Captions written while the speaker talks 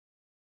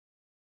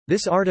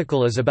This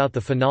article is about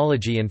the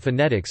phonology and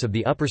phonetics of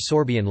the Upper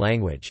Sorbian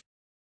language.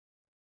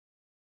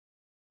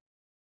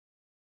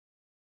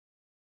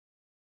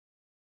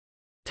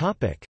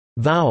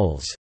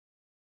 Vowels.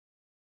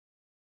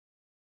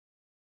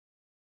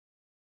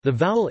 The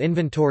vowel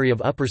inventory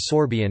of Upper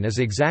Sorbian is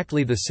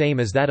exactly the same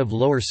as that of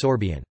Lower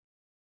Sorbian.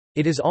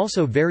 It is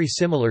also very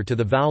similar to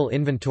the vowel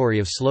inventory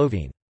of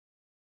Slovene.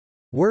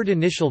 Word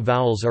initial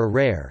vowels are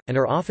rare, and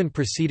are often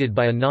preceded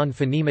by a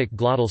non-phonemic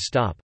glottal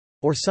stop,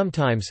 or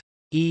sometimes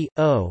e,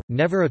 o,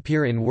 never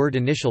appear in word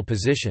initial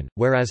position,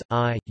 whereas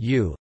I,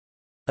 u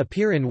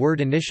appear in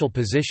word initial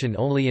position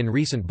only in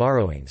recent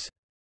borrowings.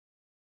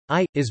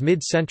 I is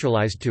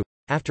mid-centralized to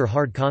after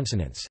hard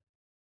consonants.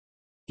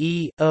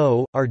 E,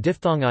 o are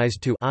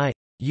diphthongized to I,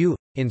 u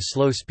in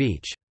slow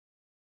speech.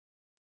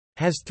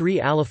 Has 3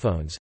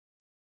 allophones.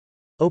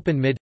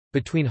 Open mid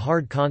between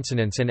hard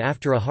consonants and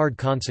after a hard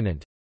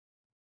consonant.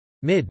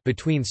 Mid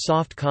between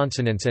soft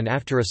consonants and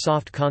after a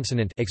soft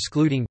consonant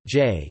excluding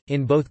j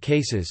in both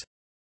cases.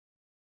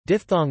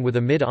 Diphthong with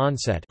a mid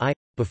onset I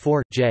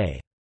before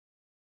j.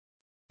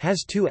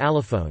 Has 2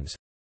 allophones.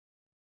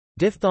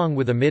 Diphthong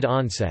with a mid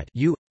onset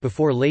u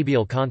before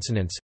labial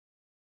consonants.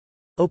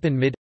 Open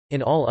mid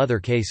in all other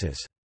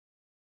cases.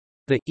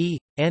 The e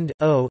and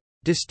o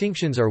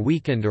distinctions are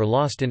weakened or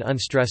lost in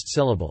unstressed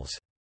syllables.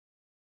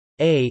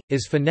 A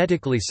is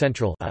phonetically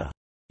central a.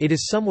 It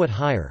is somewhat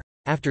higher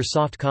after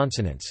soft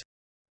consonants.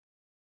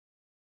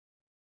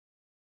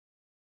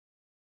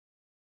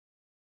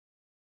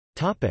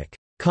 Topic: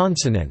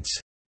 Consonants.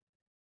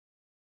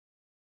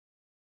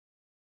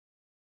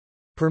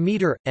 Per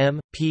meter, m,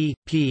 p,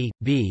 p,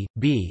 b,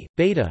 b,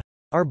 beta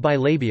are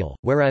bilabial,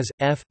 whereas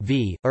f,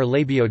 v are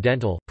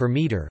labiodental. Per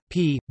meter,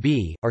 p,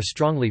 b are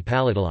strongly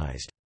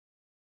palatalized.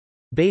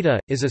 Beta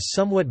is a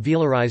somewhat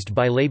velarized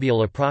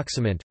bilabial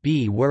approximant,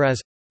 b,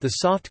 whereas the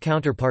soft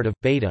counterpart of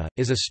beta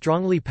is a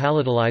strongly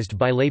palatalized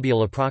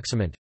bilabial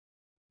approximant.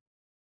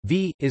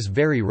 V is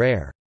very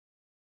rare.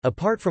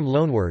 Apart from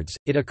loanwords,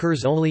 it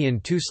occurs only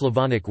in 2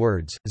 Slavonic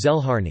words,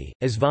 zelharni,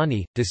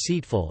 izvani,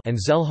 deceitful, and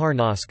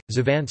zelharnosk,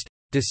 zvanst,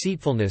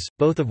 deceitfulness,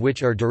 both of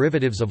which are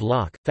derivatives of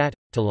lach, fat,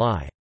 to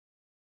lie.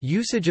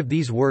 Usage of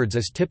these words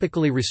is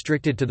typically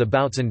restricted to the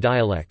Bautzen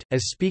dialect,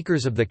 as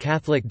speakers of the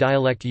Catholic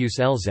dialect use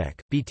elzek,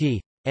 bt,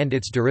 and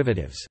its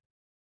derivatives.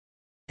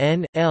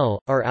 N, L,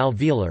 are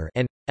alveolar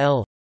and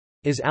L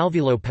is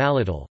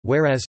alveolo-palatal,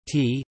 whereas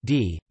T,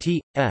 D, T,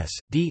 S,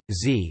 D,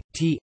 Z,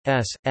 T,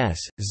 S, S,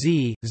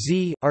 Z,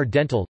 Z are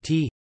dental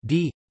T,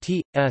 D,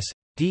 T, S,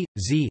 D,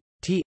 Z,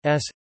 T,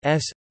 S,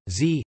 S,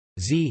 Z,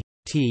 Z,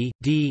 T,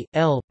 D,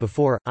 L,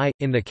 before I,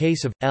 in the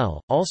case of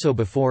L, also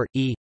before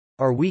E,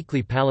 are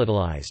weakly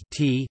palatalized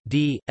T,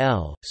 D,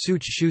 L.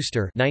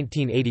 Such-Schuster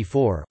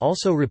 1984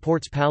 also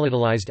reports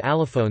palatalized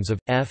allophones of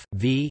F,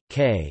 V,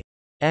 K,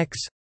 X,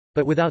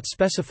 but without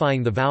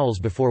specifying the vowels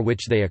before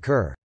which they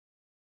occur.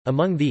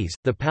 Among these,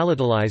 the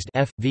palatalized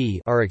f,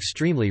 v are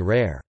extremely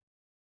rare.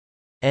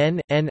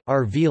 N, N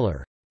are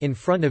velar, in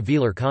front of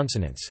velar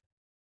consonants.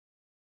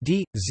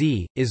 D,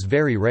 Z is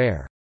very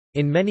rare.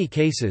 In many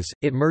cases,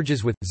 it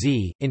merges with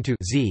z into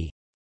z.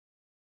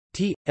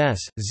 T, S,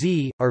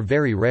 Z are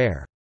very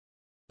rare.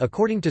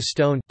 According to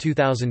Stone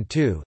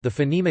 2002, the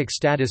phonemic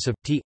status of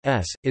t,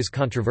 s is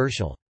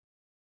controversial.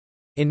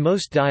 In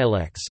most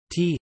dialects,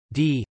 t,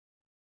 d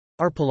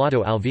are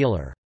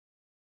palato-alveolar.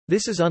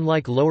 This is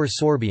unlike Lower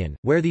Sorbian,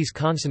 where these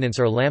consonants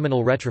are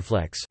laminal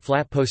retroflex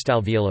flat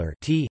postalveolar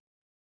t.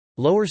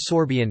 Lower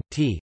Sorbian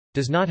t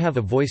does not have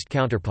a voiced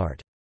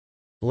counterpart.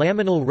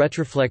 Laminal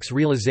retroflex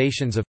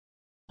realizations of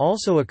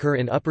also occur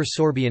in Upper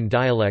Sorbian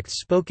dialects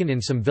spoken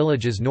in some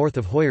villages north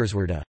of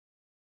Hoyerswerda.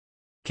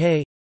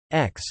 K,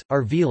 X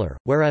are velar,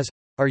 whereas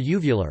are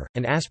uvular.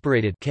 An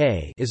aspirated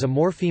k is a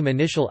morpheme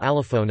initial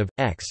allophone of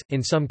x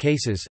in some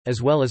cases,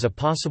 as well as a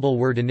possible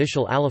word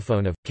initial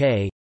allophone of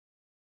k.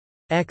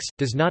 X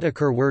does not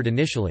occur word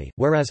initially,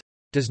 whereas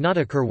does not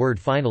occur word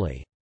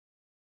finally.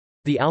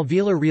 The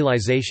alveolar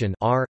realization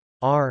r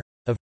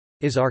of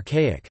is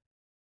archaic.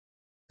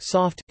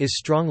 Soft is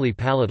strongly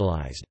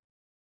palatalized.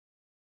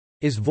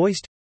 Is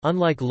voiced,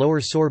 unlike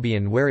Lower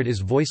Sorbian where it is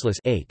voiceless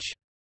h.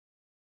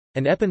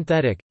 An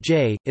epenthetic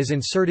j is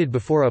inserted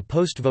before a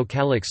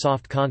post-vocalic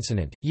soft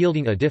consonant,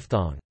 yielding a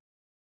diphthong.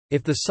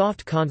 If the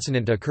soft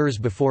consonant occurs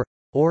before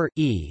or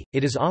e,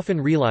 it is often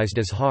realized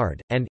as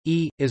hard, and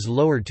e is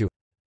lowered to.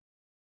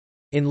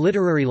 In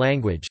literary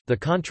language, the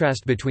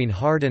contrast between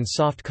hard and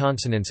soft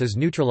consonants is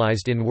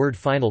neutralized in word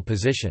final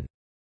position.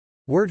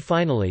 Word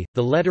finally,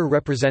 the letter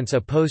represents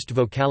a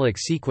post-vocalic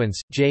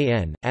sequence,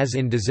 jn, as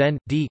in dezen,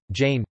 d,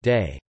 jane,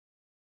 day.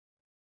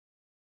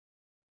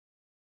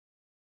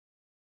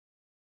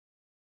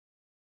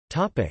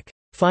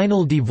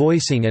 Final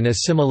devoicing and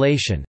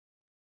assimilation.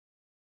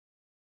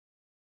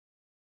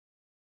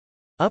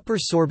 Upper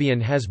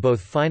Sorbian has both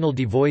final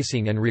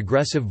devoicing and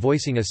regressive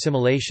voicing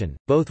assimilation,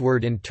 both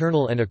word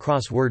internal and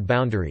across word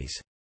boundaries.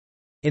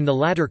 In the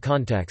latter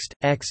context,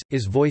 x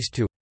is voiced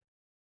to.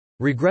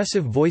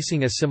 Regressive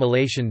voicing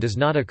assimilation does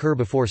not occur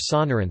before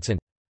sonorants and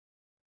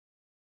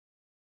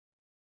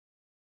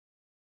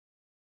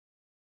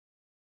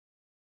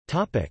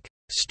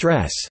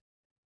Stress.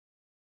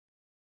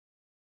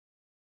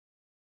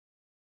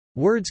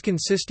 Words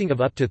consisting of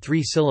up to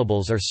 3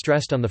 syllables are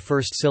stressed on the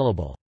first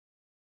syllable.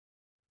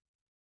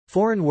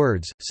 Foreign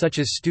words, such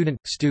as student,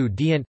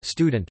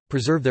 student,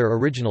 preserve their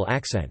original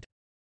accent.